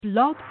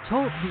Blog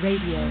Talk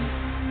Radio.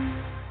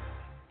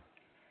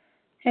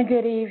 And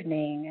good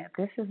evening.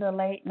 This is a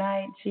late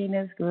night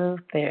Gina's Groove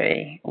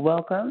Theory.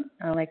 Welcome.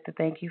 I'd like to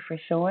thank you for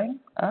showing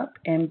up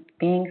and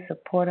being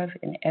supportive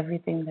in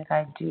everything that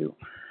I do.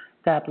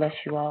 God bless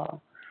you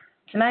all.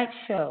 Tonight's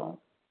show,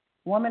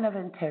 Woman of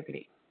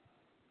Integrity,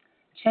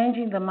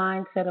 changing the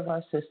mindset of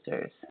our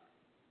sisters.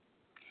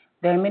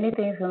 There are many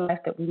things in life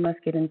that we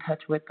must get in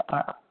touch with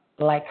our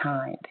like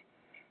kind.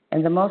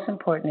 And the most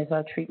important is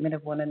our treatment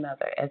of one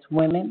another as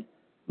women,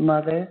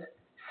 mothers,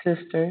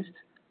 sisters,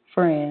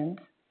 friends,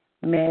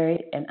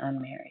 married and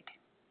unmarried.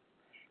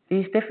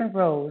 These different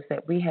roles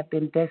that we have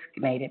been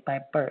designated by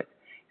birth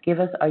give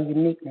us our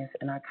uniqueness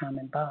and our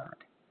common bond.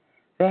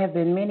 There have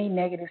been many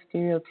negative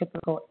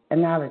stereotypical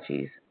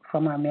analogies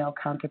from our male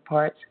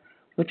counterparts,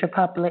 which are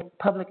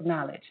public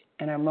knowledge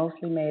and are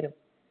mostly made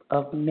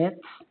of myths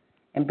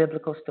and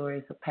biblical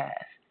stories of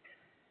past,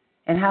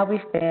 and how we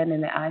stand in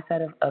the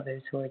eyesight of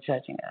others who are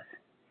judging us.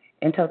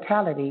 In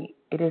totality,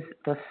 it's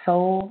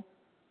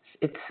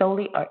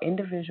solely our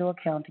individual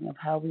accounting of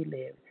how we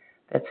live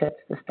that sets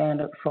the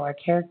standard for our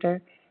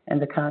character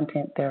and the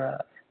content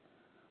thereof.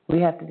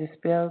 We have to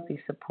dispel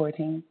these dispel,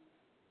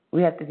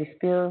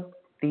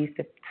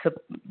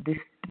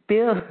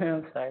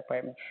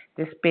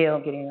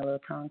 getting a little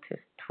tongue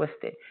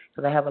twisted,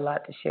 because I have a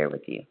lot to share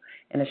with you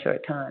in a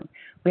short time.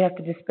 We have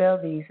to dispel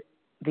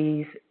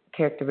these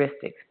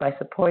characteristics by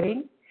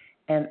supporting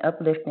and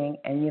uplifting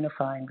and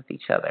unifying with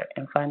each other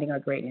and finding our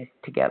greatness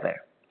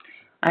together.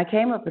 I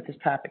came up with this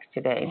topic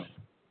today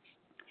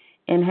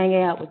and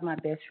hanging out with my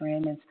best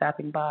friend and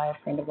stopping by a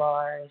friend of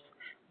ours.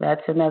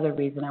 That's another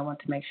reason I want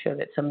to make sure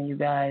that some of you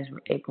guys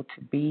were able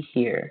to be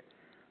here.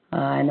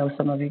 I know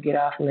some of you get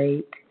off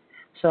late,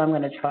 so I'm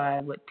going to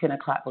try what 10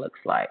 o'clock looks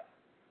like.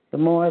 The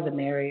more, the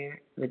merrier,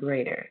 the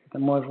greater. The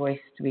more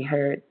voices to be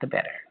heard, the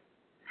better.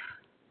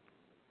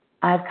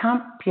 I've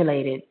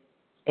compilated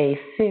a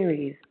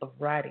series of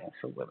writings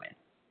for women,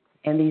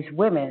 and these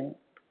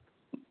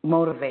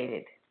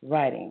women-motivated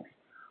writings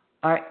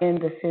are in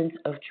the sense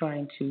of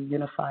trying to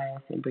unify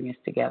us and bring us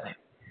together,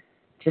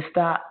 to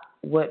stop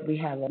what we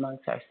have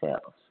amongst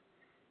ourselves.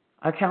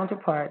 Our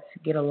counterparts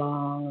get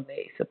along,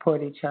 they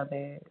support each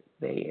other,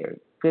 they are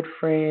good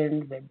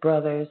friends, they're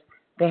brothers,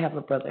 they have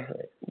a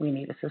brotherhood. We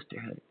need a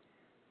sisterhood.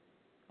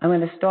 I'm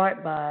going to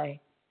start by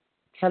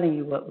telling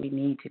you what we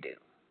need to do,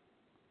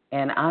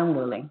 and I'm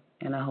willing,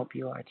 and I hope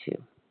you are too.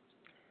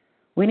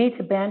 We need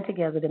to band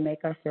together to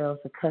make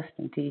ourselves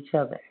accustomed to each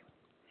other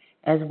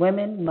as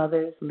women,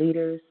 mothers,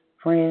 leaders,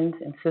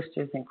 friends, and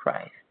sisters in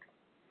Christ.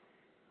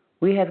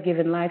 We have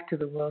given life to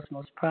the world's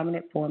most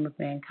prominent form of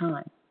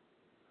mankind.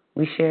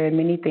 We share in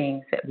many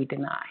things that we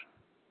deny.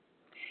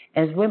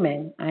 As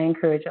women, I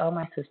encourage all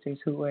my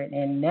sisters who are in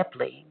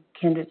ineptly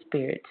kindred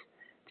spirits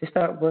to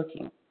start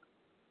working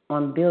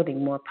on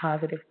building more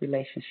positive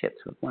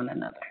relationships with one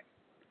another.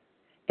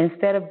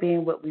 Instead of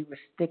being what we were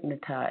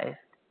stigmatized,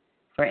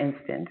 for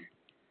instance,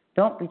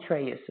 don't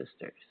betray your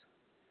sisters.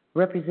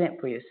 Represent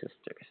for your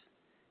sisters.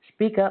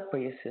 Speak up for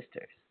your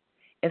sisters.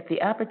 If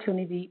the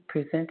opportunity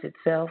presents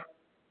itself,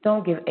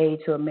 don't give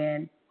aid to a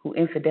man who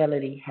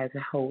infidelity has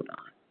a hold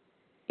on.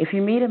 If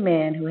you meet a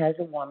man who has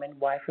a woman,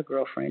 wife, or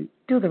girlfriend,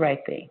 do the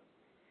right thing.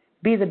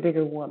 Be the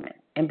bigger woman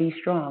and be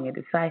strong and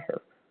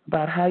decisive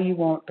about how you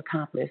won't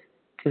accomplish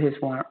to his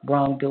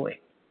wrongdoing.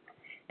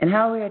 And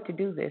how we are to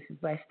do this is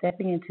by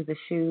stepping into the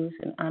shoes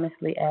and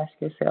honestly ask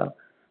yourself,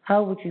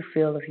 how would you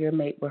feel if your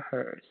mate were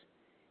hers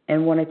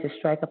and wanted to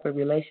strike up a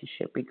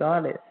relationship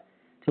regardless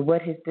to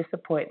what his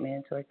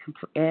disappointments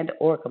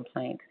or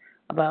complaints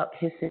about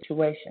his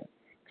situation?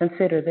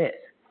 Consider this.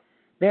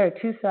 There are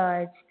two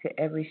sides to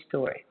every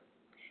story,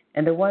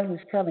 and the one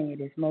who's telling it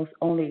is most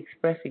only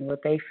expressing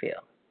what they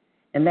feel.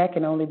 And that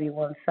can only be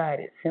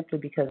one-sided simply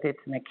because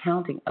it's an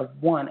accounting of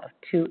one of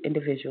two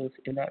individuals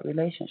in that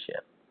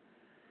relationship.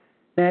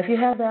 Now, if you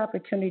have the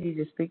opportunity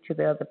to speak to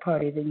the other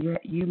party, then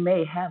you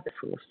may have the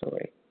full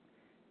story.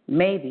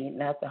 Maybe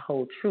not the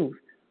whole truth,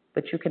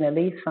 but you can at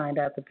least find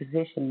out the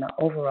position, the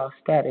overall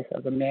status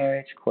of the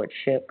marriage,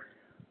 courtship,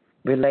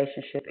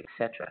 relationship,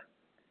 etc.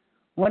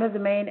 One of the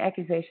main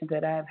accusations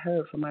that I have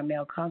heard from my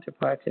male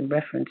counterparts in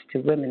reference to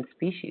women's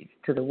species,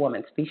 to the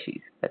woman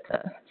species, that's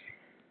us,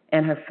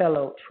 and her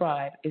fellow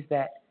tribe, is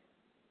that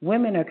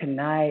women are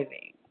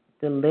conniving,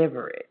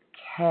 deliberate,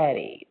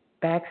 catty,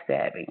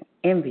 backstabbing,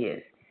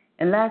 envious,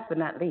 and last but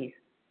not least,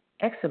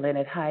 excellent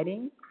at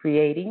hiding,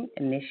 creating,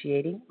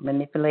 initiating,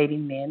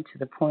 manipulating men to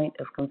the point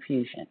of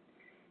confusion,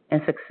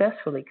 and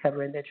successfully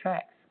covering their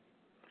tracks.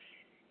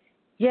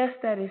 Yes,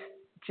 that is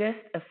just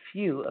a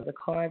few of the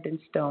carved in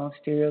stone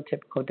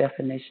stereotypical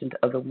definitions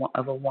of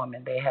a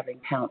woman they have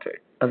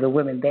encountered, of the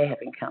women they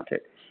have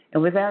encountered,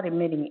 and without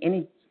admitting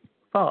any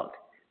fault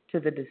to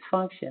the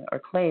dysfunction or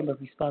claim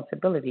of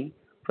responsibility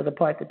for the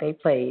part that they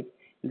played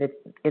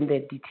in the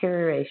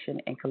deterioration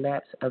and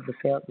collapse of the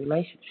failed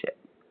relationship.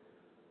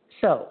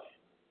 So,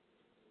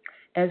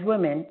 as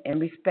women, in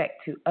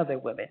respect to other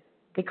women,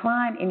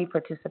 decline any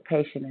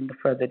participation in the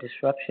further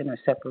disruption or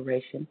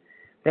separation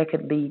that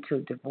could lead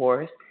to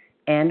divorce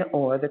and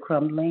or the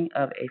crumbling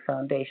of a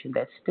foundation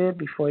that stood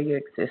before your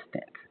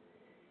existence.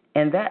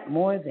 And that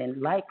more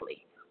than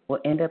likely will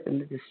end up in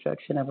the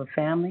destruction of a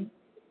family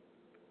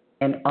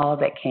and all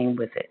that came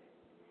with it.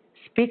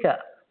 Speak up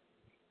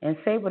and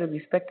say what a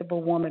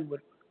respectable woman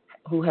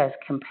who has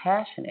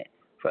compassionate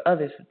for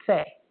others would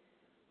say.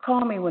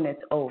 Call me when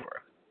it's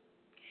over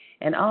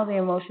and all the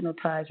emotional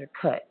ties are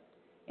cut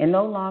and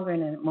no longer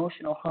an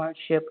emotional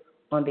hardship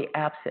on the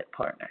absent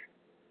partner.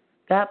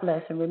 God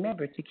bless and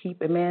remember to get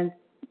a man's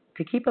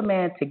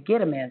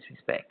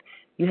respect,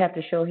 you have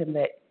to show him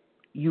that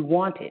you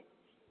want it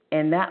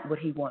and not what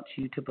he wants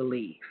you to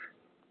believe.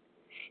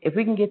 If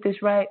we can get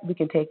this right, we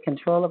can take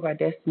control of our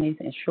destinies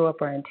and shore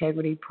up our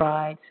integrity,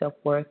 pride,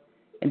 self-worth,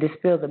 and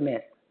dispel the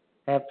myths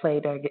that have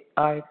plagued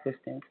our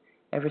existence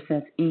ever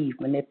since Eve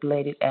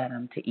manipulated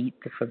Adam to eat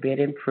the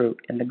forbidden fruit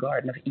in the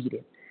Garden of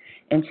Eden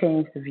and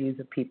changed the views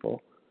of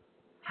people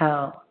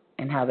how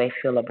they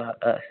feel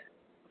about us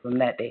from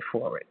that day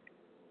forward.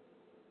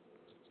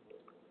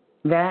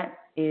 That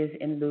is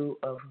in lieu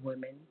of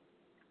women,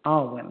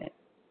 all women,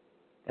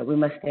 that we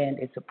must stand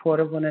in support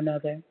of one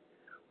another.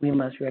 We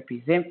must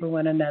represent for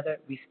one another,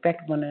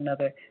 respect one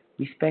another,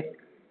 respect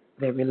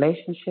their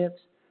relationships,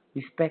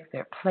 respect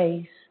their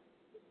place.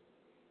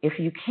 If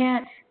you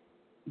can't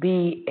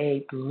be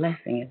a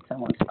blessing in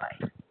someone's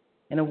life,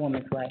 in a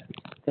woman's life,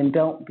 then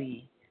don't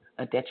be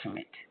a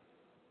detriment.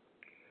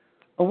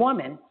 A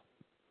woman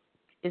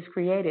is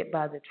created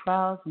by the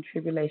trials and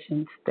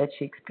tribulations that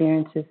she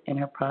experiences in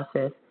her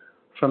process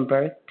from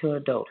birth to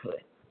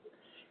adulthood.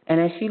 And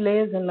as she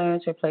lives and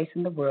learns her place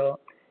in the world,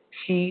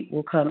 she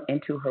will come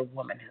into her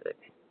womanhood.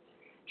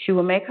 She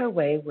will make her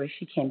way where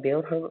she can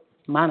build her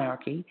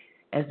monarchy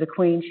as the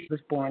queen she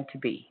was born to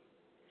be.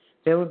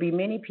 There will be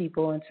many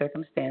people and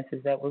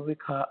circumstances that will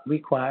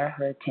require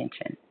her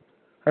attention.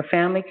 Her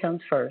family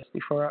comes first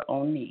before her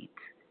own needs.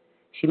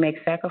 She makes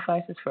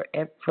sacrifices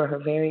for her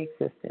very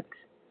existence.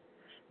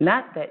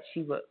 Not that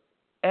she will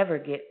ever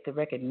get the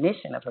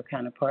recognition of her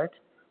counterparts,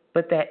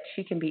 but that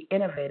she can be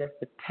innovative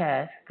with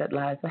tasks that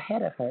lies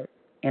ahead of her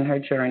in her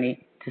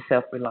journey to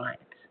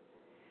self-reliance.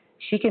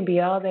 She can be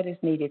all that is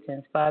needed to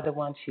inspire the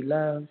ones she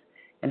loves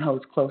and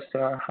holds close to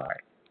her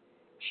heart.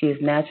 She is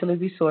naturally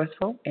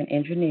resourceful in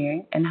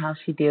engineering and how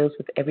she deals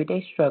with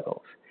everyday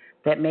struggles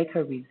that make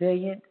her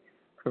resilient,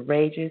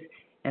 courageous,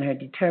 and her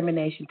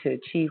determination to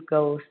achieve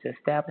goals to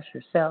establish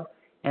herself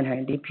and her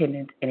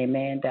independence in a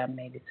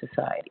man-dominated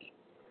society.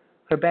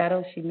 Her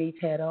battles she meets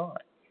head-on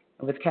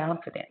and with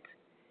confidence.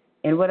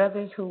 In what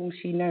others whom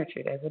she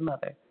nurtured as a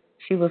mother,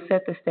 she will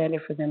set the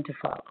standard for them to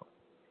follow.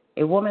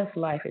 A woman's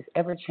life is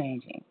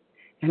ever-changing,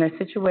 and her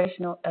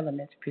situational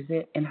elements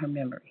present in her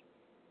memory,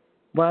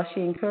 while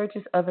she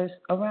encourages others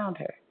around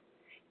her.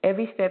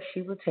 Every step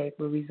she will take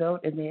will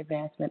result in the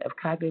advancement of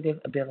cognitive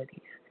abilities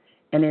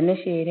and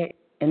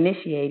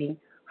initiating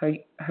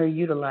her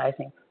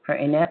utilizing her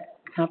innate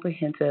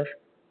comprehensive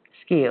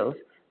skills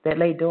that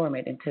lay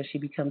dormant until she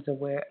becomes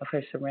aware of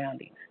her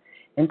surroundings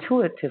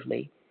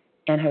intuitively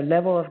and her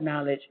level of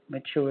knowledge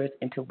matures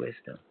into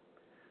wisdom.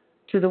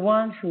 To the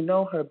ones who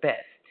know her best,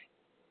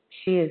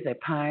 she is a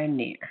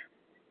pioneer,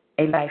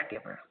 a life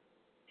giver.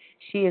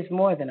 She is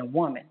more than a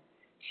woman.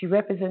 She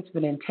represents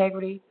with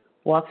integrity,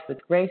 walks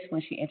with grace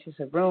when she enters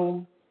a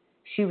room.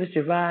 She was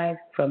derived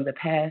from the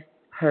past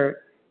hurt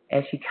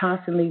as she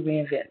constantly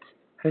reinvents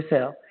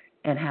herself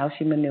and how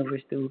she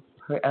maneuvers through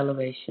her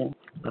elevation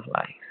of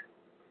life.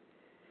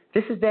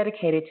 This is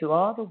dedicated to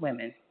all the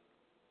women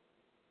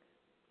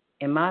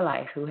in my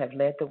life who have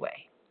led the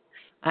way.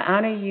 I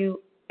honor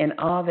you in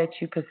all that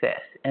you possess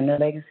and the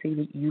legacy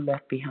that you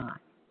left behind.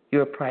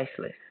 You are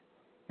priceless,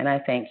 and I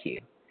thank you.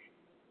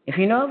 If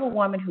you know of a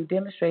woman who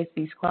demonstrates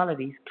these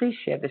qualities, please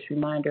share this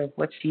reminder of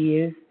what she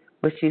is,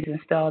 what she's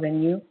installed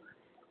in you.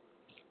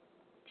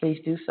 Please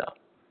do so.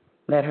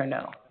 Let her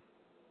know.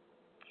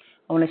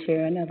 I want to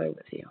share another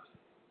with you.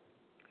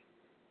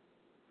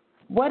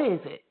 What is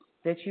it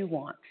that you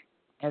want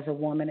as a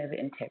woman of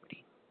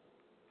integrity?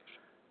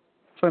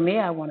 For me,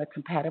 I want a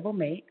compatible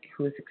mate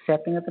who is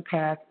accepting of the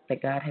path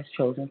that God has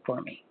chosen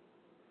for me.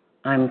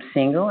 I'm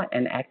single,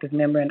 an active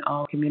member in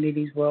all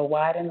communities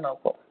worldwide and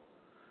local.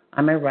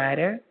 I'm a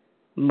writer,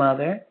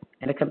 mother,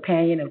 and a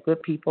companion of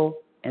good people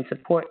and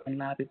support and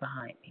lobby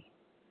behind me.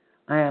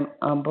 I am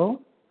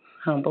humble,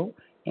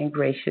 and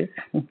gracious.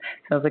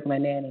 Sounds like my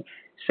nanny.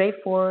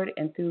 Straightforward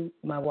and through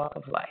my walk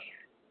of life.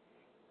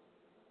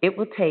 It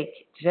will take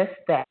just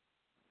that.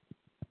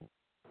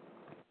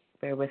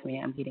 Bear with me,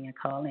 I'm getting a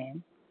call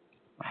in.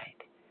 Right.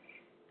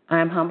 I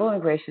am humble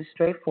and gracious,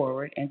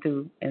 straightforward, and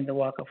through in the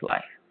walk of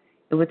life.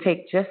 It would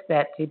take just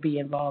that to be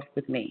involved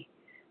with me.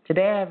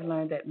 Today I have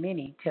learned that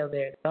many tell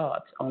their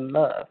thoughts on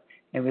love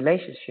and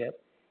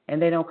relationship,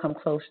 and they don't come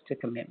close to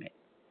commitment.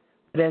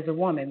 But as a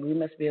woman, we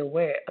must be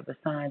aware of the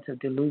signs of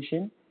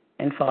delusion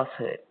and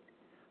falsehood.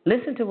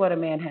 Listen to what a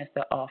man has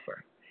to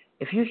offer.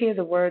 If you hear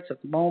the words of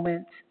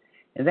moments,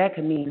 and that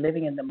can mean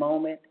living in the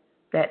moment,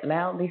 that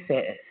loudly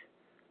says,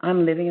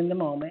 I'm living in the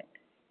moment,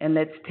 and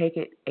let's take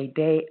it a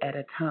day at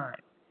a time.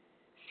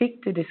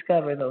 Seek to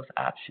discover those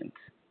options.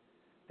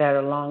 that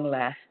are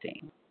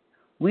long-lasting.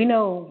 We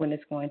know when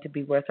it's going to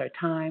be worth our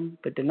time,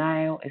 but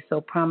denial is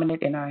so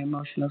prominent in our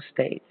emotional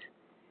states.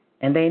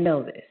 And they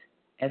know this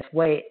as a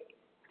way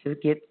to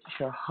get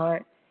your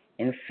heart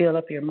and fill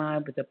up your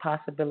mind with the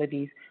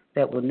possibilities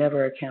that will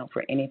never account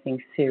for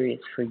anything serious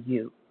for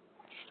you.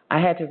 I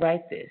had to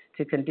write this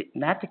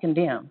not to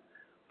condemn,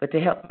 but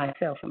to help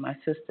myself and my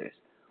sisters,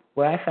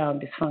 where I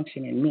found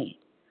dysfunction in me.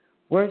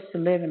 Words to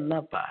live and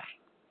love by.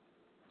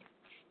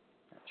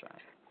 That's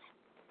right.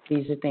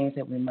 These are things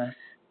that we must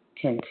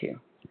tend to.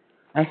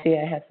 I see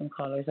I have some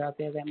callers out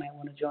there that might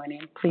want to join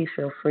in. Please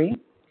feel free.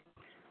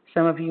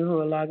 Some of you who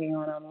are logging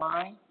on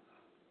online,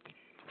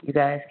 you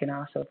guys can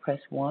also press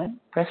 1.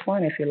 Press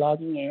 1 if you're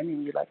logging in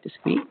and you'd like to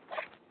speak.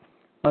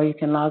 Or you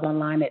can log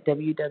online at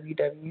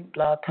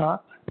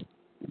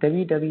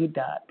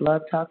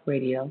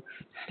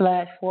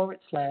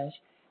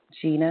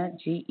www.blogtalkradio//Gina,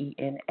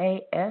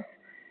 GENAS,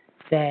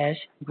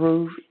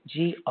 Groove,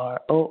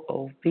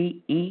 GROOVE,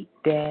 Theory,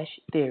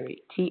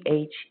 THEORY,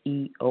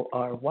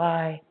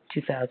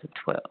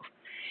 2012.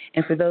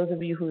 And for those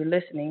of you who are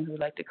listening who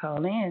would like to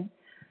call in,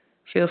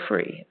 feel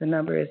free. The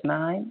number is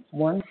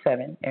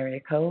 917, area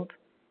code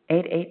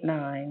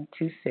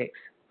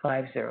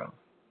 889-2650.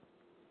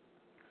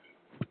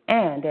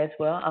 And as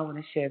well, I want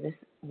to share this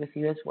with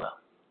you as well.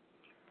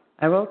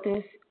 I wrote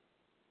this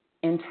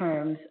in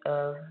terms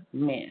of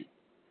men.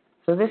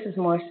 So this is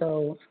more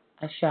so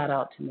a shout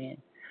out to men.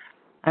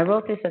 I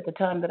wrote this at the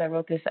time that I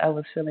wrote this, I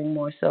was feeling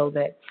more so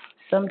that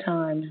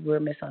sometimes we're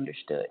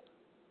misunderstood.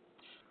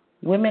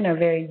 Women are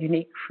very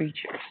unique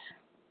creatures.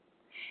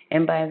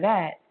 And by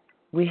that,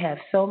 we have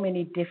so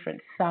many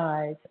different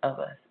sides of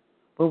us.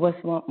 But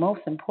what's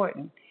most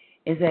important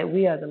is that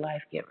we are the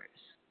life givers.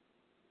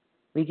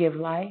 We give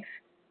life,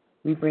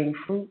 we bring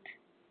fruit,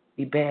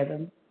 we bear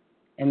them,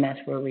 and that's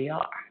where we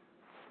are.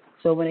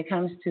 So when it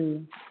comes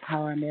to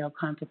how our male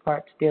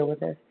counterparts deal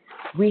with us,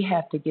 we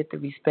have to get the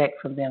respect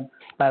from them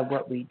by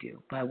what we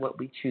do, by what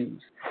we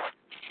choose.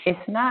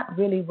 It's not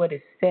really what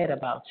is said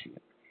about you,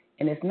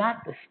 and it's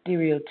not the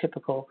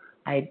stereotypical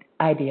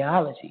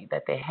ideology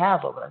that they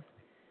have of us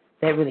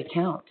that really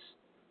counts.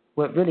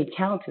 What really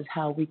counts is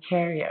how we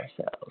carry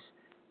ourselves,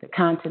 the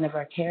content of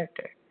our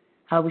character,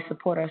 how we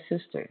support our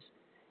sisters.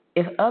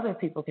 If other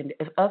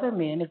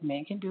men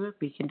can do it,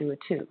 we can do it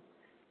too.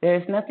 There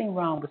is nothing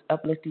wrong with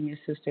uplifting your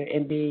sister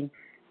and being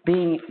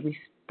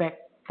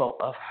respectful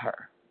of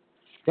her.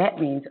 That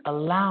means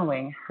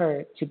allowing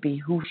her to be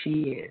who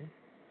she is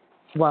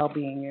while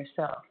being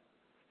yourself.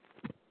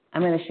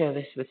 I'm going to share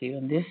this with you,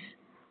 and this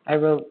I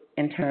wrote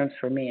in terms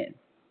for men.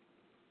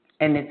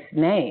 And it's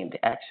named,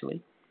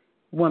 actually,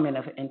 Woman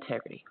of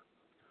Integrity.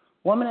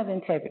 Woman of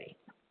Integrity,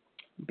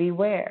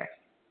 beware.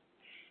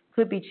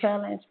 Could be a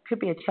challenge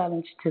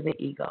to the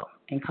ego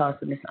and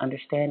cause a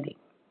misunderstanding.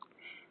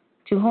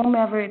 To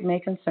whomever it may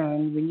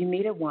concern, when you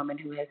meet a woman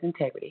who has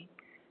integrity,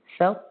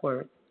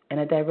 self-worth,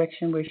 and a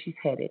direction where she's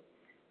headed,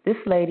 this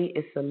lady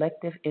is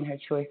selective in her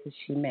choices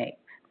she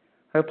makes,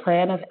 her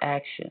plan of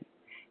action,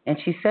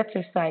 and she sets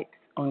her sights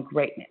on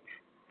greatness.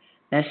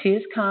 Now, she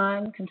is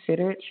kind,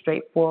 considerate,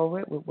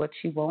 straightforward with what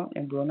she won't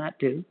and will not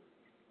do,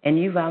 and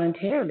you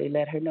voluntarily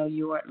let her know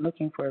you aren't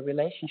looking for a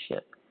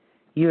relationship.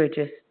 You're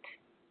just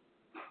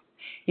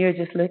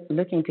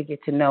looking to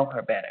get to know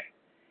her better.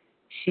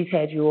 She's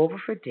had you over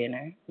for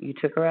dinner. You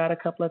took her out a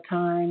couple of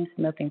times,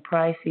 nothing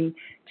pricey,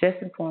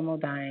 just informal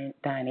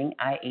dining,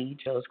 i.e.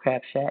 Joe's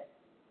Crab Shack,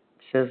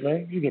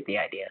 Sizzler, you get the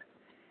idea.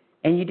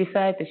 And you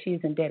decide that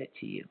she's indebted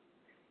to you.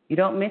 You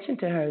don't mention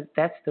to her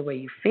that's the way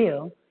you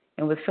feel,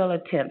 and with failed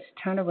attempts,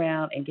 turn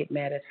around and get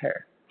mad at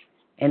her.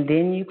 And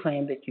then you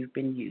claim that you've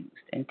been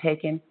used and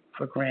taken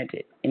for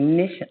granted,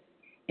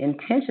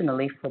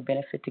 intentionally for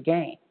benefit to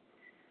gain.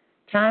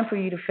 Time for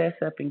you to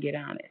fess up and get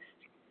honest.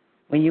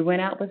 When you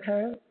went out with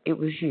her, it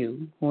was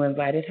you who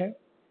invited her,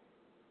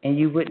 and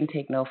you wouldn't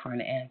take no for an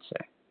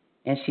answer.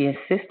 And you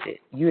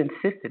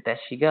insisted that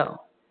she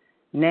go.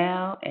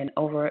 Now and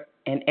over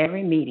in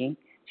every meeting,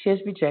 she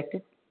has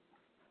rejected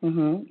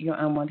your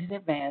unwanted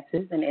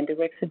advances and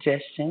indirect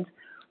suggestions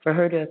for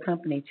her to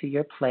accompany to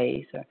your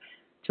place or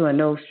to a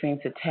no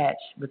strings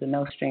attached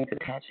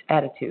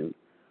attitude.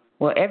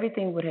 Well,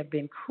 everything would have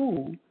been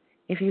cool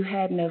if you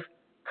hadn't have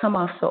come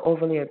off so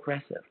overly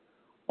aggressive,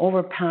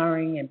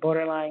 overpowering, and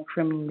borderline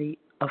criminally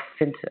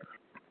offensive.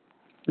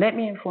 Let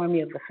me inform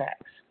you of the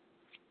facts.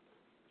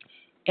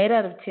 8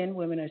 out of 10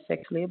 women are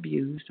sexually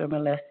abused or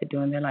molested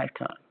during their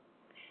lifetime.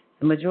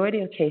 In the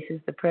majority of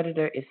cases, the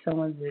predator is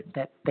someone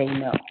that they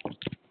know,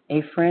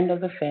 a friend of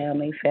the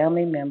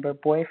family member,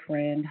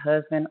 boyfriend,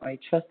 husband, or a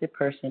trusted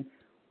person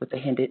with a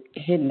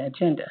hidden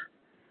agenda.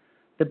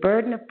 The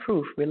burden of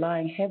proof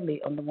relying heavily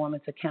on the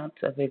woman's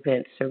accounts of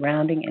events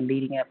surrounding and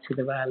leading up to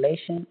the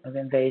violation of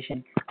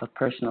invasion of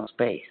personal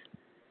space.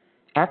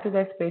 After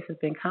that space has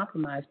been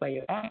compromised by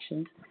your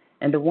actions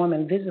and the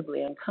woman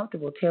visibly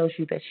uncomfortable tells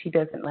you that she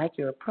doesn't like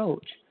your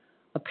approach,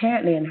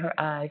 apparently in her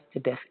eyes to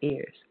deaf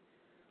ears.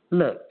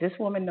 Look, this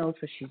woman knows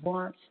what she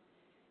wants.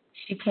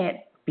 She can't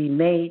be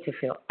made to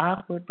feel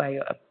awkward by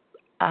your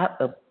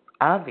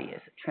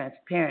obvious,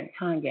 transparent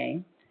con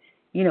game.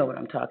 You know what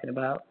I'm talking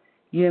about.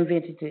 You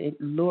invented to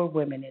lure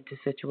women into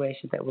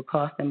situations that would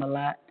cost them a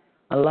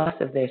loss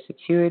of their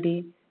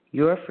security,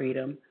 your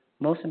freedom,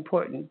 most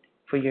important,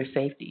 for your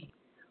safety.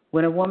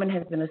 When a woman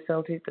has been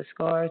assaulted, the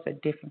scars are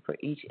different for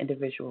each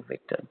individual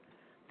victim.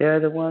 There are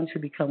the ones who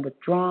become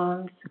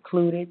withdrawn,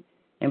 secluded,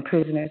 and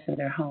prisoners in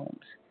their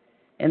homes.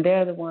 And there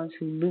are the ones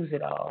who lose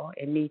it all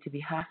and need to be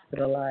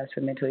hospitalized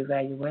for mental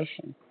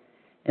evaluation.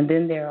 And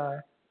then there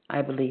are,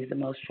 I believe, the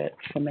most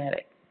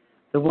traumatic,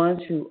 the ones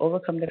who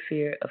overcome the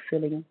fear of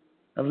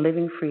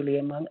living freely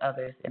among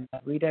others and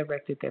have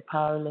redirected their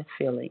powerless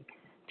feeling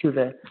to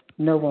the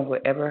no one will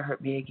ever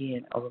hurt me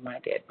again over my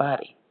dead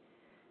body.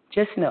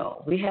 Just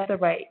know we have the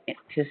right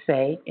to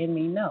say and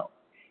mean no,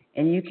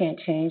 and you can't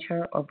change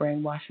her or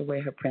brainwash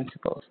away her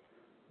principles.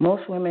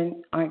 Most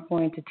women aren't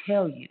going to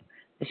tell you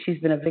that she's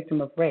been a victim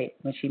of rape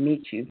when she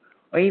meets you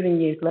or even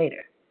years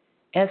later.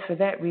 As for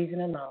that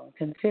reason alone,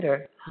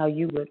 consider how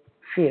you would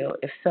feel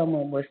if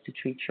someone was to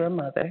treat your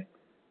mother,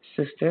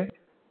 sister,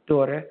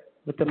 daughter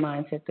with the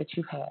mindset that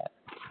you have.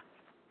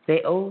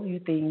 They owe you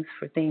things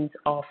for things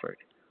offered.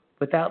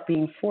 Without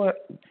being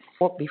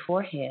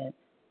beforehand,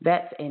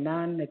 that's a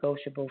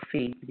non-negotiable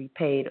fee to be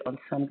paid on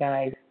some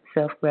guy's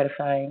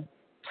self-gratifying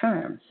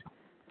terms.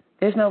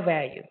 There's no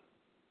value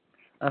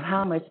of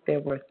how much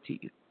they're worth to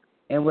you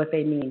and what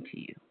they mean to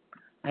you.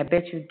 I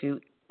bet you'd do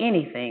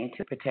anything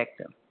to protect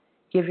them,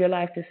 give your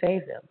life to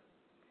save them,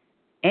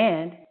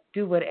 and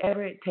do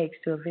whatever it takes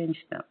to avenge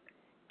them.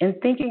 In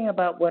thinking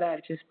about what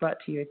I've just brought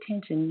to your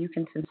attention, you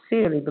can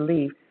sincerely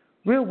believe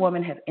when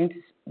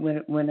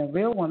a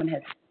real woman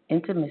has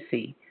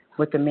intimacy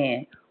with a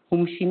man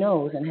whom she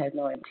knows and has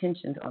no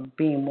intentions on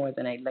being more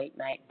than a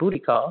late-night booty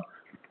call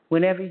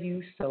whenever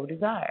you so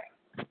desire.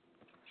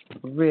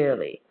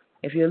 Really.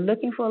 If you're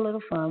looking for a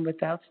little fun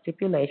without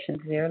stipulations,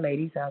 there are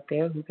ladies out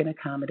there who can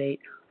accommodate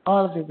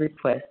all of your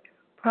requests,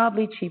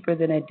 probably cheaper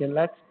than a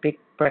deluxe big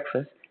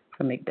breakfast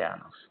from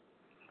McDonald's.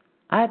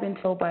 I've been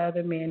told by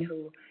other men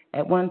who,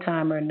 at one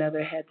time or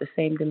another, had the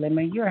same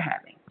dilemma you're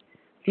having.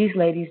 These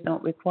ladies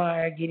don't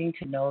require getting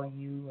to know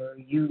you or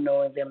you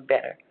knowing them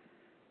better.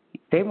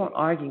 They won't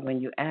argue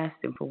when you ask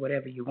them for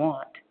whatever you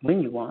want,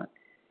 when you want,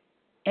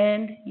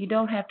 and you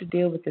don't have to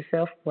deal with the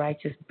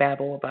self-righteous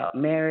babble about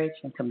marriage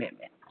and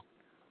commitment.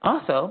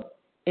 Also,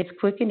 it's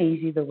quick and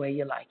easy the way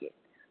you like it.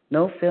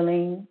 No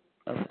feeling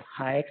of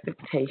high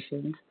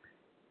expectations.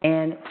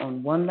 And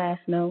on one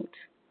last note,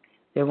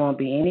 there won't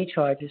be any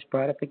charges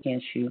brought up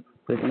against you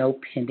with no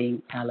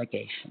pending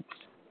allegations.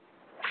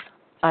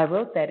 I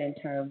wrote that in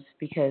terms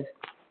because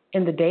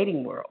in the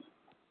dating world,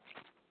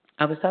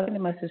 I was talking to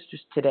my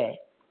sisters today,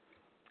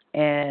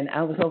 and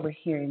I was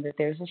overhearing that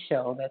there's a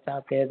show that's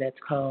out there that's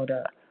called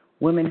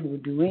Women Who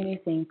Would Do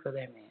Anything for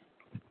Their Man.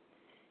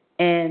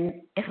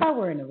 And if I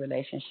were in a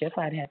relationship,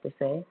 I'd have to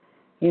say,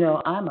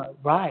 I'm a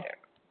ride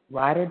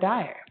or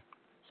dier.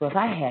 So if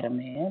I had a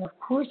man, of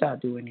course I'll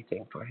do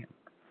anything for him.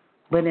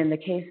 But in the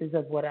cases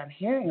of what I'm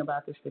hearing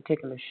about this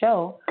particular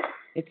show,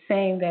 it's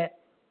saying that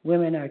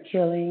women are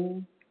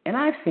killing, and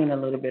I've seen a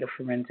little bit of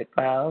forensic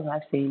files.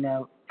 I've seen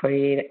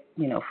 48,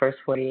 first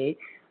 48.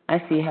 I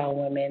see how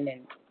women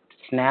and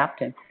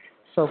snapped and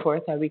so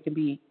forth, how we can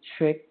be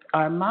tricked.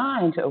 Our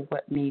minds are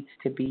what needs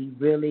to be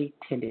really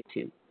tended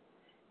to.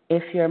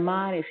 If you're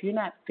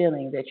not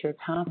feeling that you're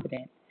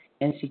confident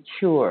and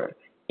secure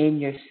in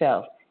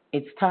yourself,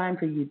 it's time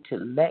for you to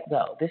let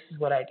go. This is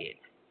what I did.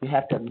 You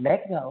have to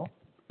let go.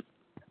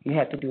 You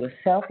have to do a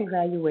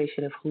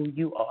self-evaluation of who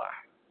you are.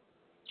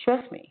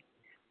 Trust me,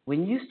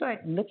 when you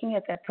start looking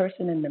at that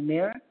person in the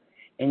mirror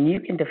and you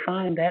can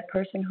define that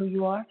person who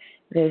you are,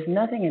 there's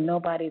nothing and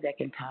nobody that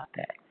can top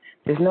that.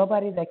 There's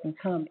nobody that can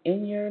come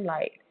in your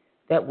light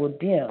that will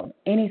dim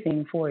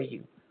anything for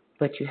you,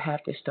 but you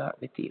have to start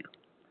with you.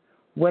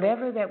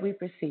 Whatever that we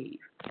perceive,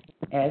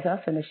 as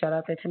I send a shout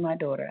out there to my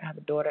daughter, I have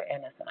a daughter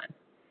and a son.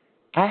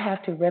 I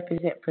have to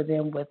represent for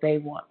them what they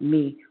want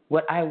me,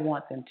 what I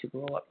want them to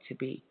grow up to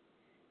be.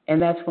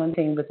 And that's one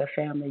thing with a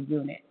family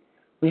unit.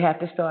 We have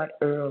to start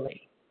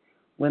early.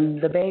 When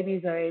the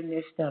babies are in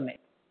their stomach,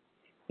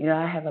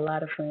 I have a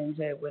lot of friends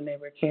that when they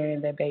were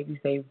carrying their babies,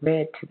 they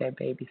read to their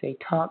babies, they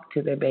talked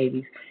to their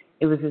babies.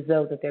 It was as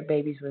though that their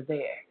babies were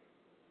there.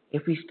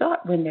 If we start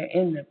when they're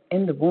in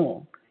the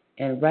womb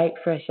and right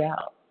fresh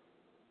out,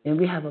 then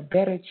we have a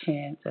better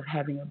chance of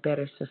having a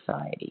better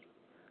society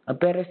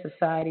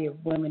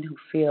of women who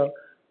feel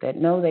that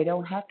no, they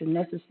don't have to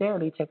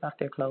necessarily take off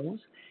their clothes,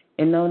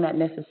 and no, not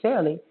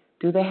necessarily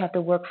do they have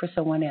to work for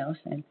someone else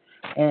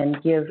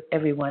and give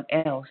everyone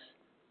else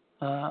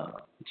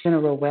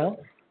general wealth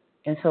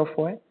and so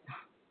forth.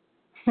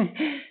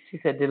 She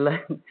said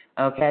deluxe.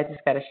 Okay, I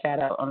just got a shout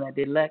out on that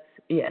deluxe.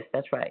 Yes,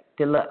 that's right,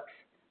 deluxe.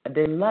 A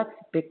deluxe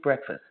big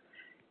breakfast.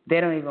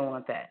 They don't even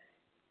want that.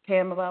 Pay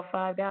them about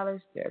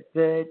 $5, they're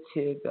good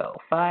to go.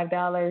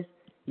 $5,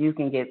 you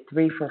can get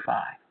 3 for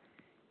 $5.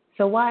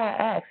 So why I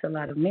ask a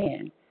lot of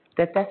men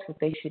that's what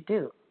they should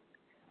do.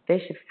 They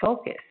should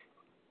focus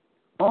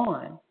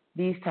on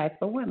these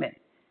type of women.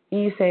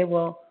 And you say,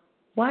 well,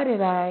 why is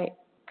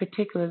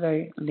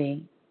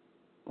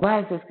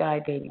this guy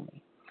dating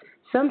me?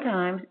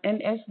 Sometimes,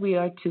 and as we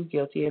are too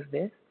guilty of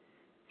this,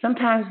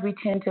 sometimes we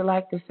tend to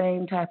like the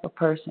same type of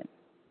person.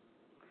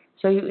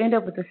 So you end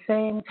up with the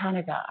same kind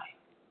of guy.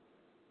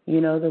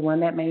 The one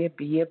that may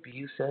be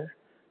abusive,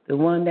 the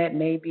one that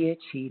may be a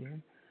cheater,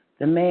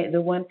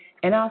 the one,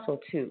 and also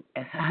too,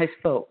 as I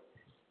spoke,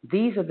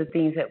 these are the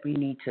things that we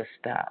need to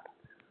stop.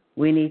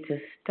 We need to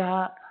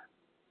stop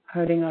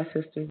hurting our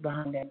sisters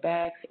behind their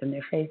backs and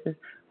their faces,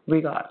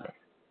 regardless.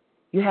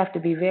 You have to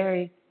be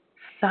very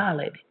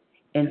solid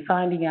in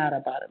finding out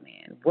about a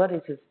man. What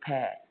is his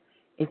past?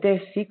 If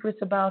there's secrets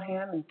about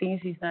him and things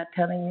he's not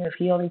telling you, if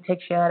he only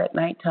takes you out at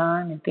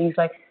nighttime and things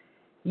like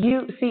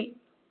you see,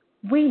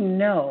 we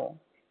know,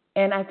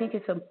 and I think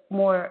it's a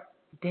more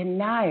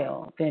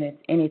denial than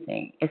it's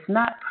anything. It's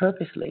not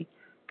purposely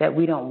that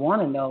we don't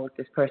want to know if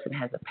this person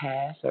has a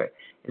past or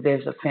if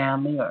there's a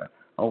family or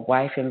a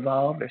wife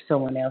involved or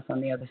someone else on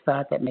the other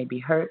side that may be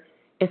hurt.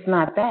 It's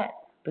not that.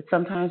 But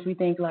sometimes we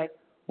think like,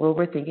 well,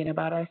 we're thinking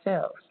about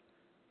ourselves.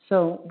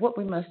 So what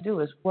we must do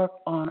is work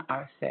on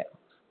ourselves.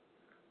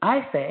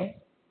 I say,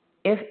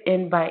 if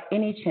and by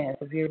any chance,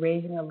 if you're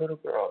raising a little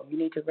girl, you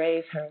need to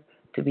raise her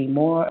to be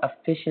more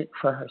efficient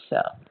for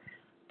herself.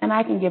 And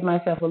I can give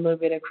myself a little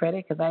bit of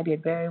credit because I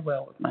did very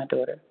well with my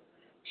daughter.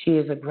 She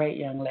is a great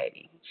young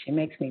lady. She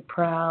makes me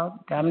proud.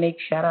 Dominique,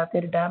 shout out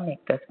to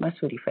Dominique. That's my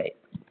sweetie face.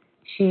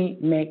 She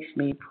makes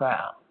me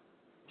proud.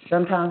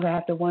 Sometimes I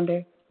have to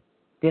wonder,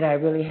 did I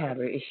really have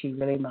her? Is she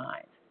really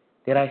mine?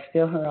 Did I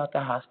steal her out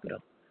the hospital?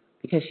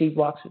 Because she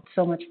walks with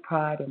so much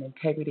pride and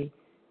integrity.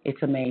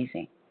 It's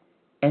amazing.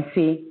 And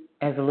see,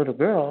 as a little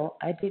girl,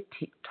 I did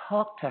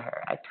talk to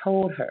her. I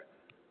told her.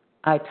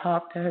 I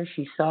talked to her.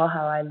 She saw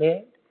how I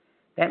lived.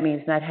 That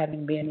means not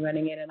having been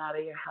running in and out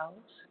of your house.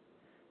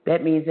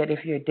 That means that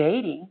if you're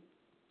dating,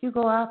 you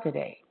go out to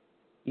date.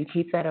 You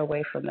keep that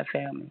away from the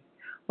family.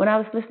 When I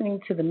was listening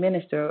to the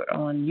minister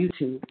on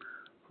YouTube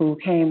who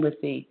came with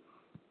the,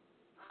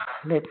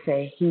 let's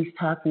say, he's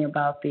talking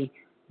about the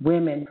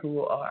women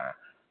who are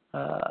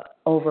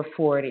over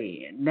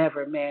 40 and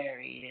never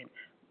married and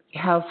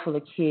house full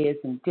of kids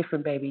and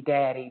different baby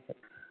daddies.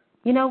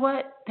 You know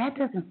what? That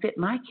doesn't fit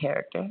my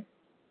character.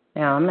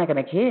 Now, I'm not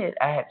going to kid.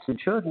 I have two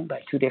children by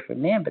two different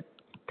men, but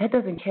that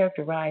doesn't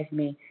characterize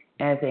me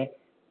as a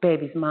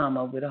baby's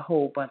mama with a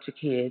whole bunch of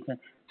kids and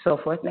so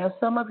forth. Now,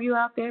 some of you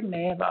out there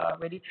may have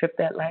already tripped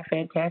that life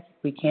fantastic.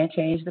 We can't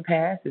change the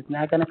past. It's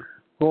not going to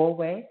go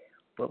away.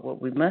 But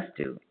what we must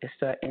do is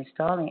start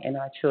installing in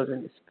our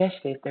children,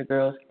 especially if they're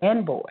girls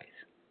and boys.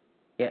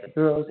 Yeah,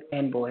 girls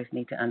and boys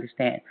need to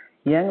understand.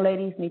 Young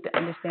ladies need to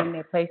understand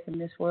their place in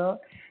this world.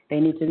 They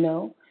need to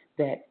know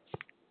that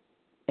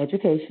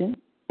education,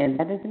 and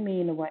that doesn't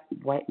mean a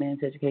white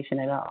man's education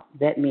at all.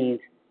 That means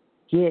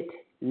get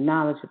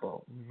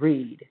knowledgeable,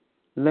 read,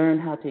 learn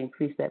how to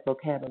increase that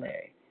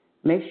vocabulary.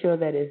 Make sure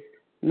that it's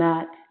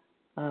not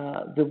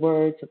the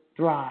words of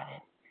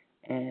thrive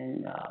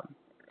and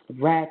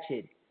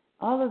ratchet.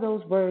 All of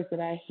those words that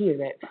I hear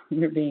that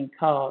we're being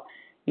called,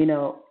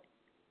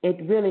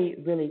 it really,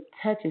 really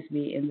touches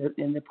me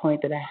in the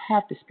point that I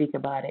have to speak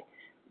about it.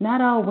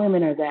 Not all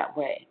women are that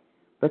way,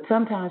 but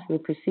sometimes we're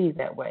perceived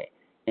that way.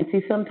 And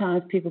see,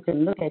 sometimes people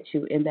can look at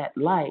you in that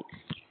light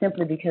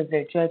simply because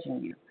they're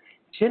judging you.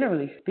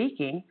 Generally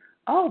speaking,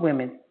 all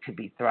women could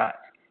be throttles.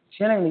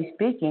 Generally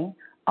speaking,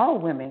 all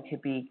women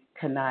could be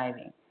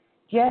conniving.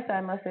 Yes,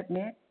 I must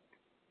admit,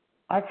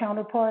 our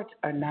counterparts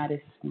are not as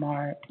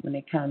smart when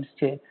it comes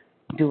to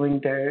doing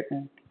dirt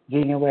and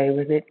getting away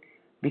with it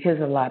because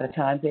a lot of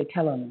times they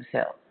tell on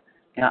themselves.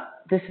 Now,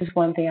 this is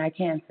one thing I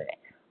can say.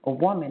 A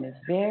woman is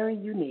very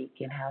unique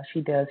in how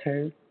she does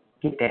her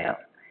get down.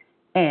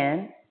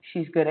 And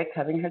she's good at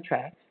covering her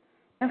tracks.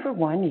 And for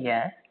one,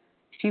 yes,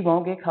 she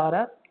won't get caught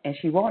up and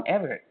she won't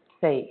ever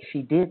say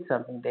she did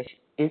something that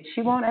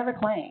she won't ever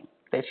claim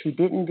that she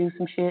didn't do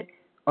some shit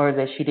or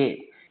that she did.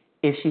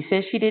 If she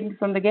says she didn't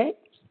from the gate,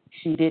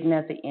 she didn't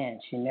at the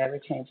end. She never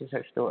changes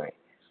her story.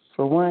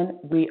 For one,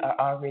 we are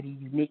already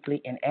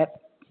uniquely and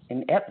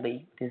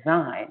ineptly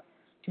designed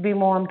to be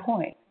more on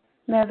point.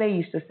 Now, they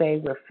used to say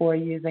we're 4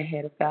 years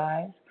ahead of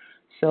guys.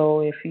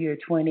 So if you're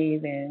 20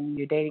 and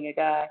you're dating a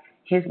guy,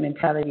 his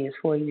mentality is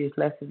 4 years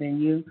lesser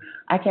than you.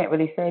 I can't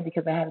really say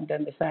because I haven't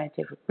done the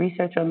scientific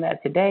research on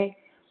that today,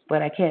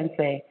 but I can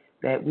say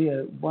that we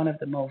are one of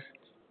the most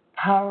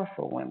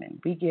powerful women.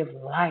 We give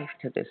life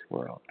to this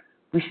world.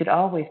 We should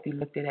always be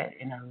looked at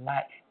in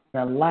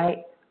a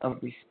light of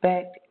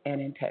respect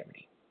and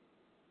integrity.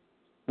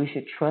 We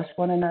should trust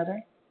one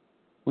another.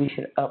 We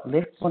should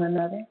uplift one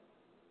another.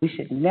 We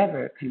should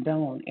never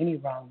condone any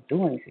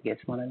wrongdoings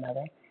against one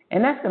another.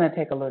 And that's going to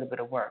take a little bit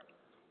of work.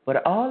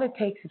 But all it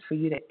takes is for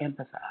you to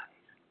empathize.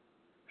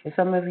 For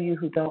some of you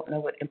who don't know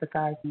what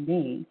empathizing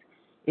means,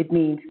 it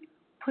means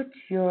put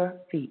your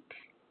feet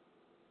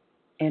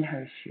in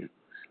her shoes,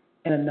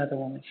 in another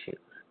woman's shoes.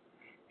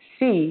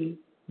 See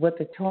what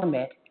the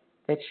torment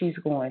that she's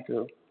going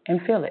through and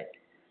feel it.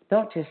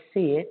 Don't just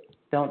see it.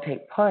 Don't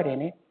take part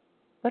in it,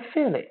 but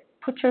feel it.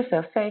 Put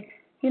yourself, say,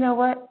 you know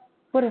what?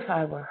 What if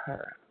I were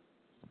her?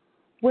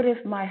 What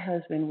if my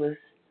husband was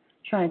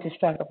trying to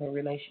strike up a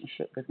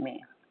relationship with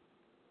me,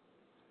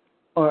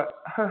 or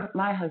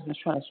my husband's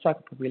trying to strike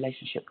up a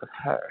relationship with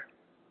her,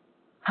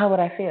 how would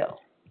I feel?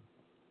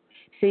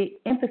 See,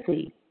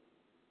 empathy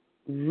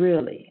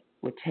really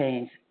would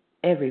change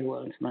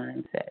everyone's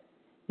mindset.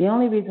 The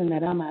only reason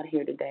that I'm out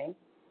here today,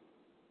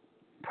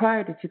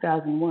 prior to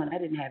 2001, I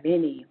didn't have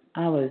any.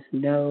 There was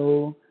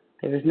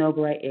no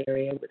gray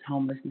area with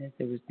homelessness.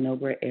 There was no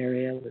gray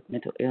area with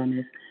mental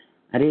illness.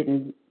 I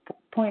didn't,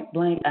 point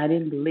blank, I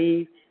didn't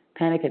believe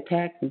panic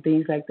attacks and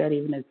things like that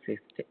even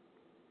existed.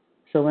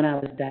 So when I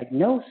was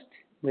diagnosed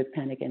with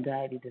panic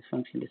anxiety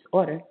dysfunction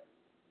disorder,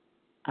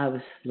 I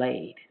was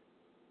slayed.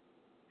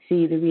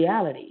 See, the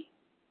reality,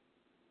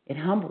 it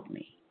humbled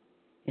me.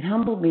 It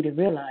humbled me to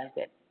realize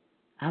that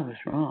I was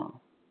wrong.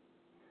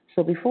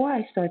 So before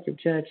I start to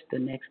judge the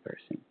next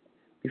person,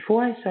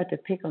 before I start to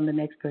pick on the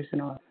next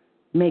person or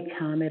make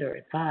comment or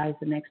advise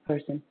the next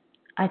person,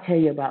 I tell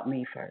you about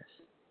me first.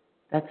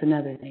 That's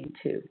another thing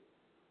too.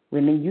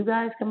 When you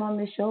guys come on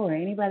this show, or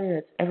anybody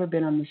that's ever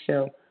been on the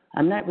show,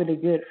 I'm not really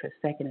good for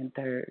second and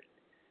third.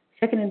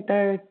 Second and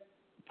third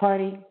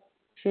party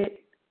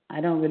shit,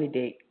 I don't really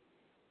dig.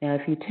 Now,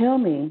 if you tell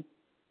me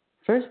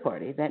first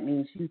party, that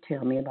means you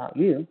tell me about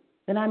you,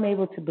 then I'm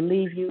able to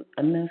believe you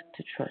enough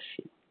to trust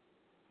you.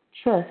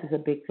 Trust is a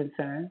big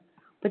concern,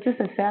 but just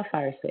as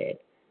Sapphire said,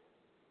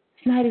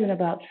 it's not even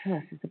about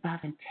trust, it's about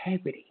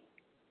integrity.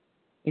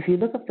 If you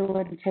look up the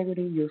word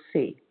integrity, you'll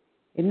see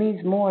it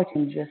means more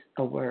than just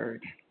a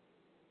word.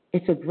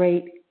 It's a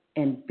great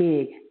and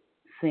big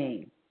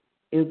thing.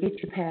 It will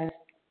get you past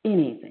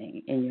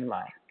anything in your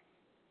life.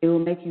 It will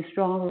make you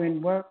stronger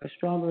in work or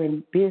stronger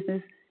in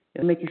business.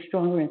 It will make you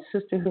stronger in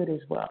sisterhood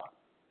as well.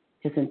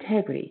 It's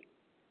integrity.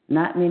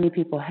 Not many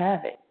people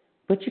have it,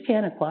 but you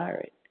can acquire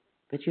it.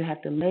 But you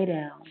have to lay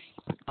down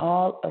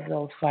all of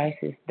those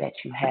vices that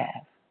you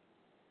have.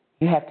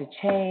 You have to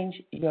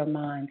change your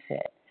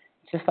mindset.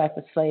 Just like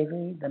with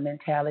slavery, the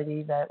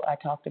mentality that I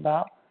talked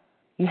about,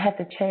 you have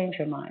to change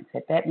your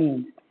mindset. That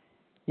means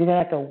you're going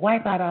to have to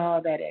wipe out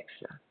all that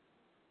extra.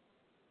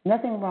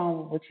 Nothing wrong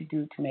with what you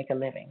do to make a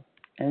living.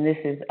 And this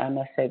is, I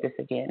must say this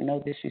again,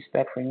 no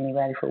disrespect for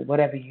anybody for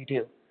whatever you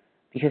do.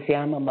 Because, see,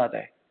 I'm a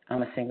mother.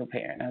 I'm a single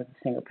parent. I was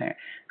a single parent.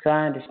 So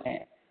I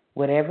understand.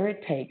 Whatever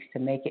it takes to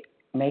make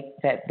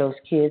that those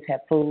kids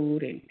have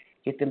food and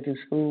get them through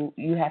school,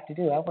 you have to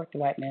do. I worked a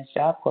white man's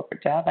job,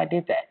 corporate job. I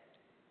did that.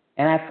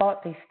 And I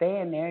fought to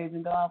stay in there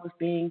even though I was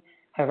being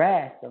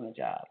harassed on the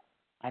job.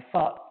 I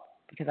fought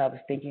because I was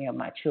thinking of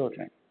my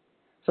children.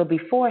 So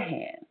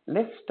beforehand,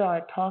 let's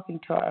start talking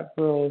to our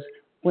girls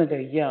when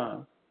they're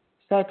young.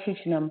 Start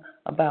teaching them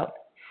about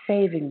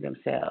saving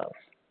themselves,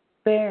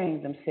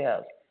 sparing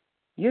themselves.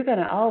 You're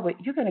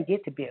gonna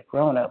get to be a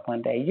grown up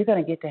one day. You're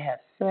gonna get to have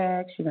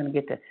sex. You're gonna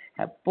get to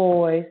have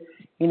boys.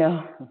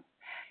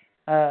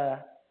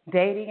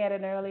 Dating at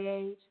an early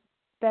age.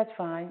 That's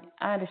fine.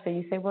 I understand.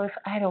 You say, well, if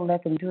I don't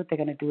let them do it, they're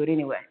gonna do it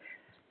anyway.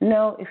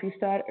 No, if you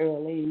start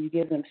early and you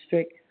give them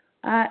strict,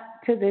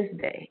 to this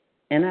day,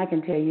 and I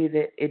can tell you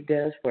that it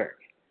does work,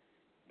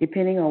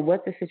 depending on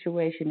what the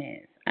situation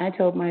is. I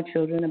told my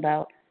children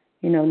about,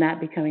 not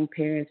becoming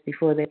parents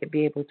before they could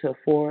be able to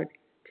afford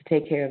to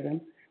take care of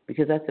them,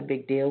 because that's a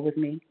big deal with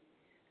me.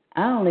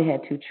 I only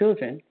had 2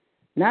 children,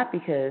 not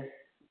because,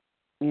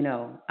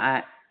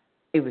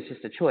 it was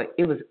just a choice.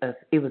 It was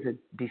a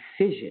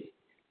decision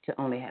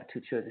to only have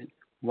 2 children.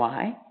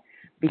 Why?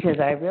 Because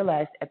I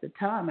realized at the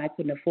time I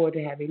couldn't afford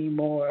to have any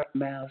more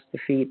mouths to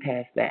feed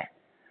past that.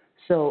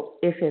 So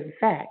if in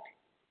fact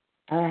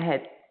I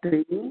had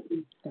 3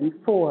 and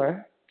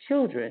 4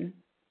 children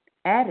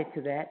added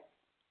to that,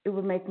 it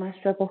would make my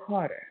struggle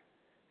harder.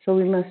 So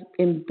we must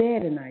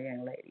embed in our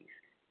young ladies.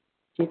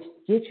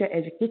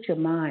 Get your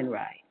mind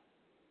right.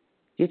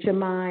 Get your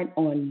mind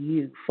on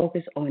you.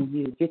 Focus on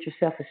you. Get your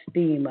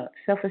self-esteem up.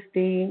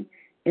 Self-esteem,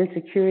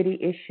 insecurity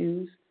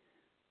issues,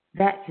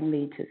 that can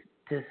lead to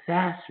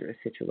disastrous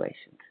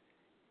situations.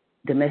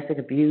 Domestic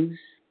abuse,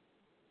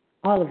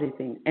 all of these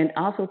things. And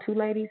also, 2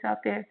 ladies out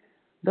there,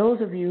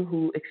 those of you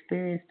who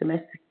experience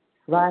domestic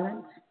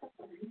violence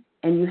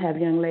and you have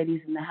young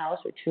ladies in the house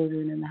or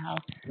children in the house,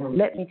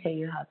 let me tell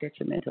you how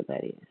detrimental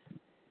that is.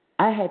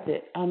 I'm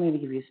going to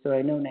give you a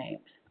story, no names.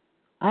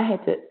 I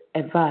had to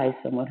advise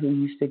someone who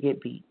used to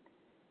get beat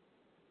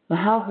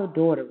how her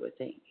daughter would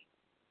think.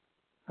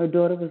 Her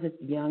daughter was a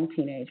young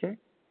teenager,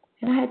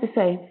 and I had to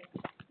say,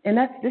 and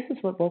this is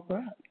what woke her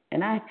up.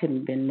 And I couldn't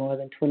have been more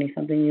than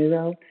 20-something years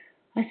old.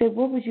 I said,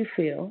 what would you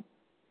feel,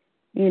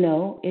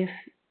 if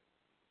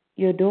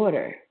your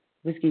daughter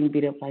was getting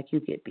beat up like you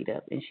get beat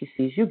up and she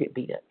sees you get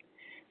beat up?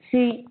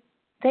 See,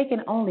 they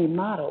can only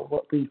model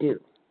what we do.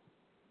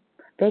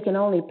 They can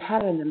only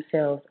pattern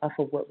themselves off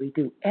of what we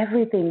do.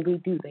 Everything we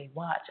do, they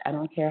watch. I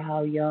don't care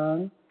how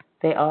young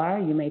they are.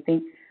 You may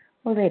think,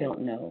 well, they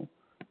don't know.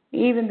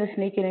 Even the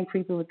sneaking and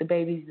creeping with the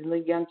babies, the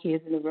little young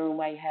kids in the room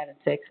while you're having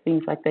sex,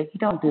 things like that. You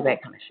don't do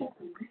that kind of shit.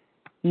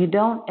 You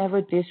don't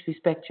ever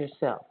disrespect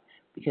yourself,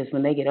 because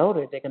when they get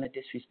older, they're going to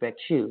disrespect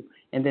you,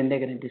 and then they're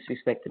going to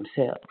disrespect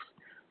themselves.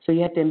 So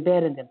you have to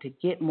embed in them to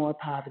get more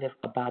positive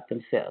about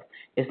themselves.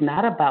 It's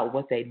not about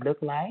what they look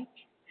like.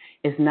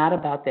 It's not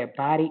about their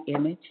body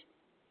image.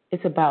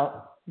 It's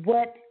about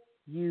what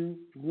you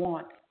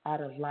want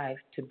out of life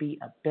to be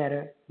a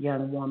better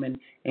young woman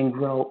and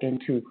grow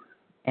into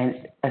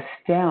an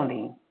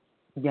astounding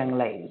young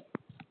lady.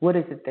 What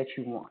is it that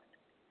you want?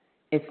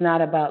 It's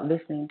not about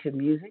listening to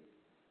music,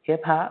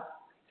 hip hop.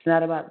 It's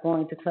not about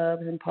going to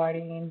clubs and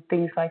partying,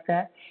 things like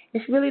that.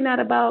 It's really not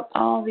about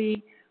all the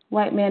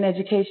white man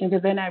education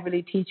because they're not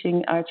really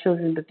teaching our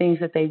children the things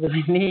that they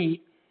really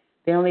need.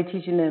 They're only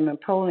teaching them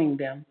and polling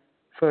them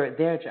for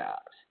their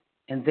jobs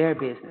and their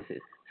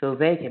businesses so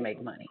they can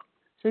make money.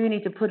 So you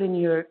need to put in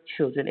your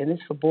children, and this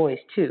is for boys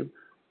too,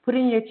 put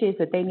in your kids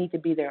that they need to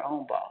be their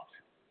own boss,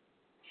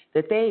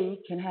 that they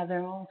can have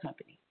their own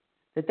company,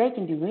 that they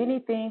can do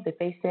anything that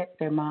they set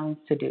their minds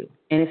to do.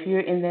 And if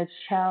you're in their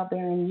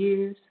childbearing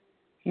years,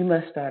 you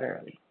must start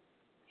early.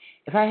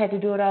 If I had to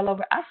do it all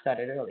over, I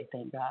started early,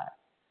 thank God.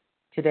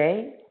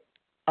 Today,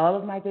 all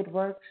of my good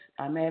works,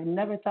 I may have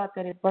never thought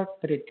that it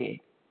worked, but it did.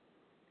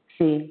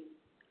 See,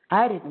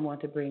 I didn't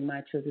want to bring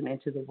my children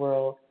into the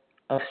world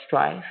of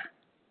strife,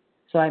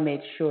 so I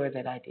made sure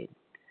that I didn't.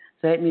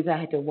 So that means I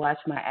had to watch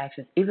my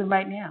actions. Even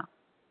right now,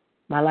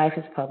 my life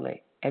is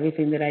public.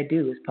 Everything that I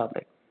do is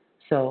public.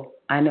 So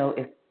I know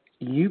if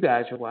you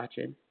guys are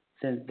watching,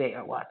 since they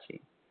are watching,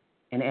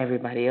 and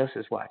everybody else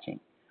is watching.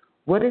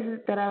 What is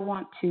it that I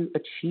want to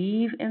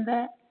achieve in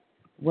that?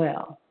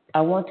 Well,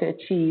 I want to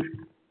achieve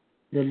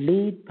the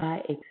lead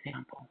by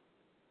example.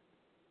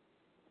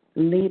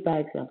 Lead by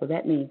example.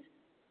 That means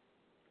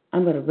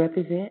I'm going to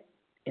represent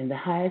in the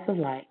highest of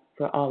light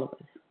for all of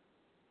us.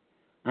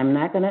 I'm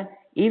not going to,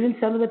 even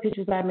some of the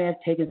pictures I may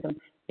have taken,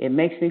 it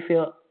makes me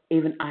feel,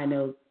 even I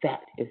know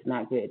that is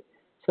not good.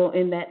 So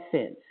in that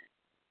sense,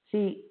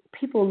 see,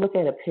 people look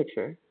at a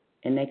picture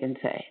and they can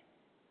say,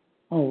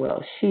 oh,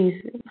 well, she's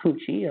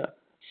hoochie or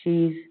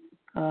she's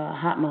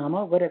hot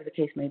mama, whatever the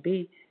case may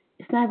be.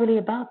 It's not really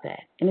about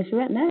that. And it's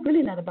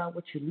really not about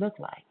what you look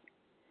like.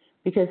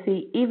 Because,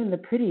 see, even the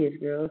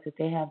prettiest girls, if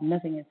they have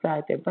nothing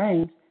inside their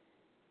brains,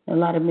 a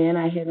lot of men,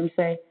 I hear them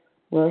say,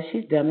 well,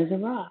 she's dumb as a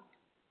rock.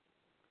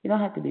 You don't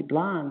have to be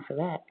blonde for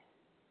that.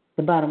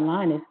 The bottom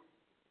line is,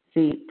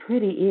 see,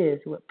 pretty is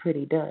what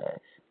pretty does.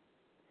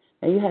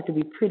 Now, you have to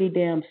be pretty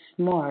damn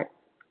smart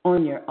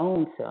on your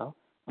own self,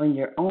 on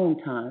your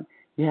own time.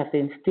 You have to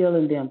instill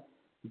in them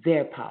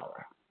their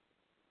power.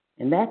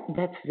 And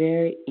that's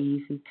very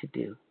easy to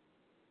do.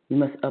 You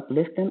must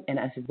uplift them, and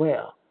as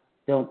well,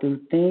 don't do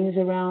things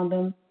around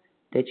them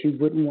that you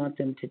wouldn't want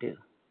them to do.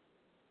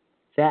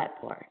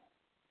 That part.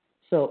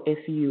 So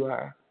if you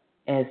are,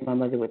 as my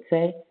mother would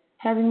say,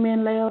 having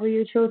men lay over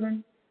your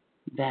children,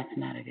 that's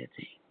not a good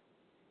thing.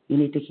 You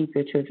need to keep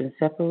your children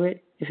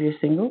separate if you're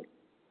single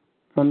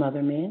from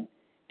other men.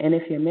 And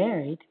if you're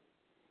married,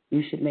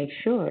 you should make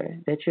sure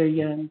that your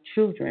young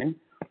children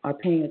are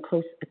paying a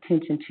close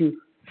attention to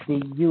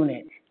the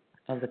unit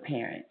of the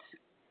parents.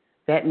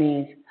 That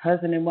means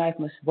husband and wife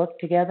must work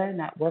together,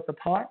 not work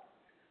apart.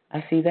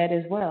 I see that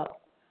as well.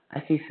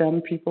 I see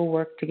some people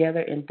work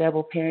together in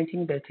double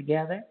parenting. They're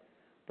together,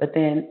 but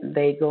then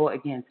they go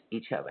against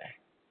each other.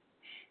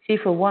 See,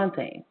 for one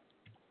thing,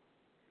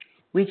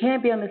 we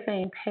can't be on the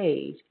same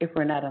page if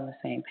we're not on the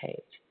same page.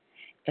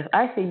 If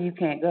I say you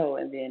can't go,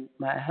 and then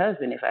my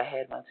husband, if I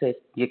had one, says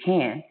you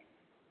can,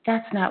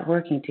 that's not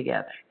working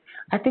together.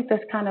 I think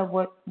that's kind of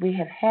what we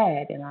have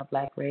had in our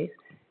black race,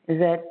 is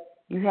that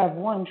you have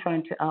one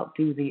trying to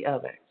outdo the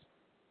other,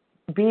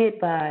 be it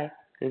by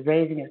the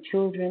raising of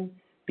children,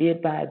 be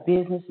it by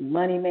business and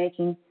money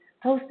making.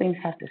 Those things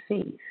have to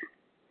cease.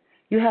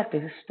 You have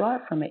to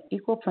start from an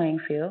equal playing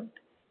field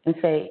and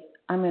say,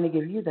 I'm going to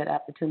give you that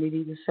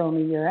opportunity to show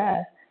me your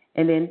ass.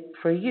 And then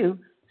for you,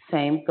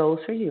 same goes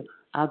for you.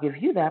 I'll give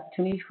you the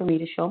opportunity for me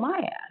to show my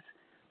ass.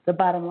 The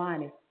bottom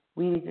line is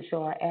we need to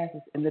show our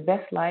asses in the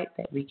best light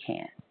that we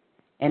can.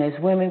 And as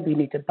women, we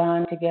need to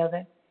bond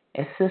together.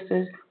 As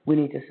sisters, we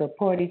need to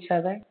support each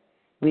other.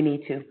 We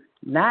need to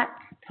not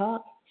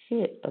talk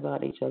shit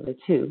about each other,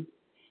 too.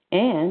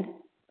 And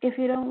if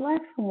you don't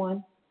like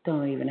someone,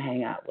 don't even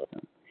hang out with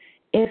them.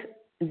 If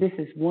this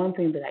is one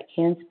thing that I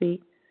can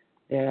speak,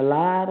 there are a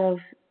lot of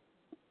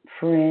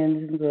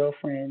friends and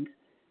girlfriends.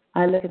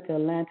 I look at the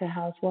Atlanta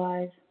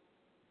housewives.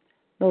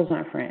 Those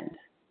aren't friends.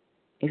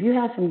 If you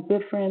have some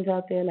good friends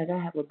out there, like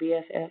I have a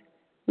BFF,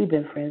 we've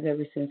been friends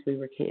ever since we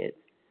were kids.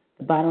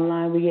 The bottom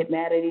line, we get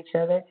mad at each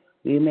other.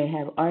 We may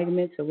have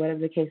arguments or whatever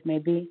the case may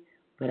be,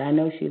 but I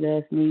know she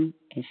loves me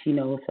and she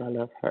knows I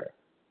love her.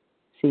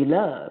 See,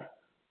 love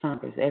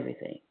conquers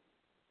everything.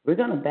 We're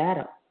going to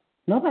battle.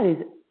 Nobody's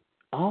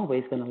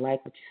always going to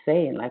like what you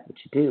say and like what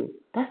you do.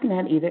 That's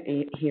not either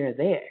here or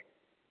there.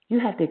 You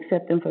have to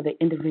accept them for their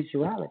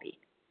individuality.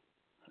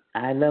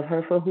 I love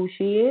her for who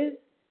she is.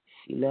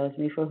 She loves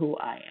me for who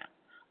I am.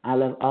 I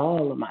love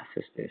all of my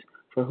sisters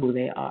for who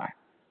they are.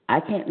 I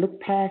can't look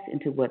past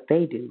into what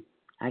they do.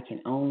 I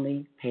can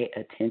only pay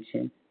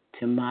attention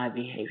to my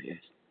behaviors.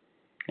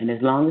 And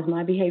as long as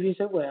my behaviors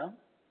are well,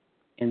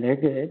 and they're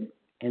good,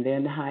 and they're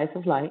in the highest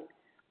of light,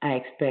 I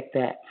expect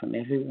that from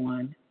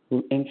everyone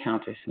who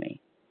encounters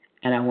me.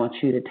 And I want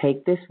you to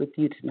take this with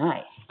you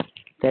tonight,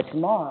 that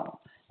tomorrow,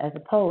 as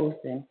opposed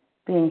to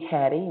being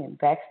catty and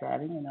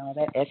backstabbing and all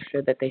that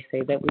extra that they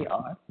say that we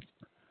are,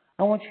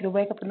 I want you to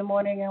wake up in the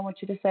morning and I want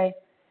you to say,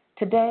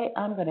 today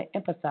I'm going to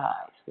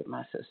empathize with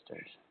my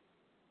sisters.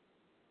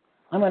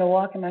 I'm going to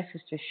walk in my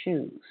sister's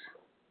shoes.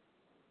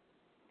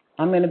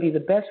 I'm going to be the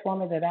best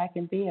woman that I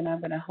can be, and I'm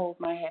going to hold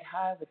my head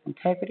high with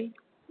integrity.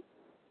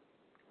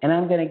 And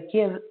I'm going to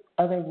give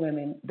other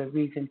women the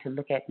reason to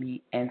look at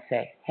me and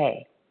say,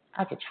 hey,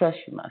 I could trust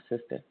you, my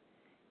sister,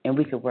 and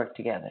we could work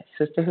together.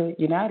 Sisterhood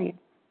united.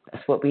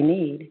 That's what we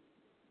need.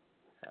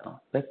 So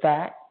with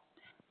that,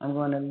 I'm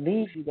going to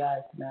leave you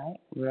guys tonight.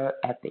 We're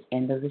at the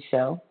end of the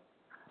show.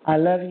 I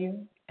love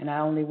you, and I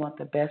only want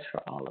the best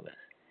for all of us.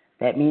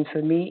 That means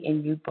for me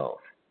and you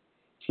both.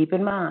 Keep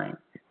in mind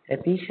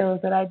that these shows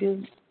that I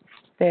do,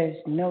 there's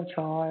no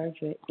charge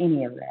or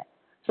any of that.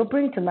 So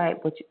bring to light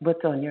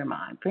what's on your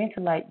mind. Bring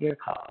to light your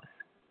cause.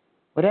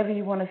 Whatever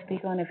you want to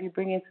speak on, if you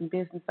bring in some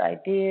business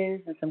ideas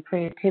and some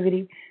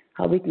creativity,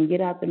 how we can get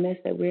out the mess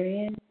that we're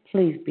in,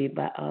 please be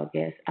by all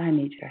guests. I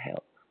need your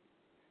help.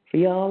 For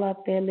y'all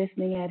out there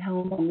listening at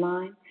home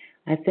online,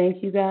 I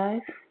thank you guys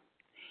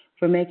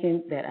for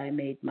making that I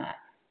made mine.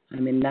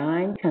 I'm in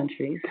 9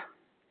 countries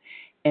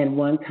and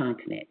 1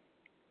 continent.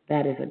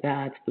 That is a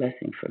God's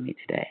blessing for me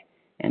today.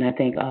 And I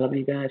thank all of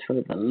you guys for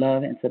the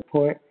love and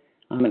support.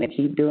 I'm going to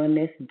keep doing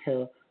this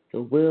until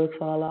the wheels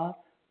fall off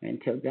or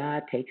until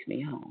God takes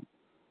me home,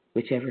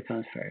 whichever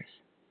comes first.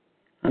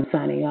 I'm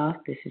signing off.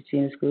 This is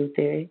Gina's Groove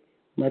Theory.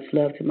 Much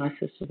love to my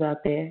sisters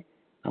out there.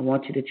 I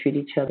want you to treat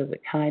each other with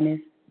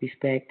kindness,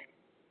 respect,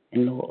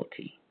 and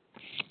loyalty.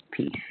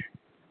 Peace.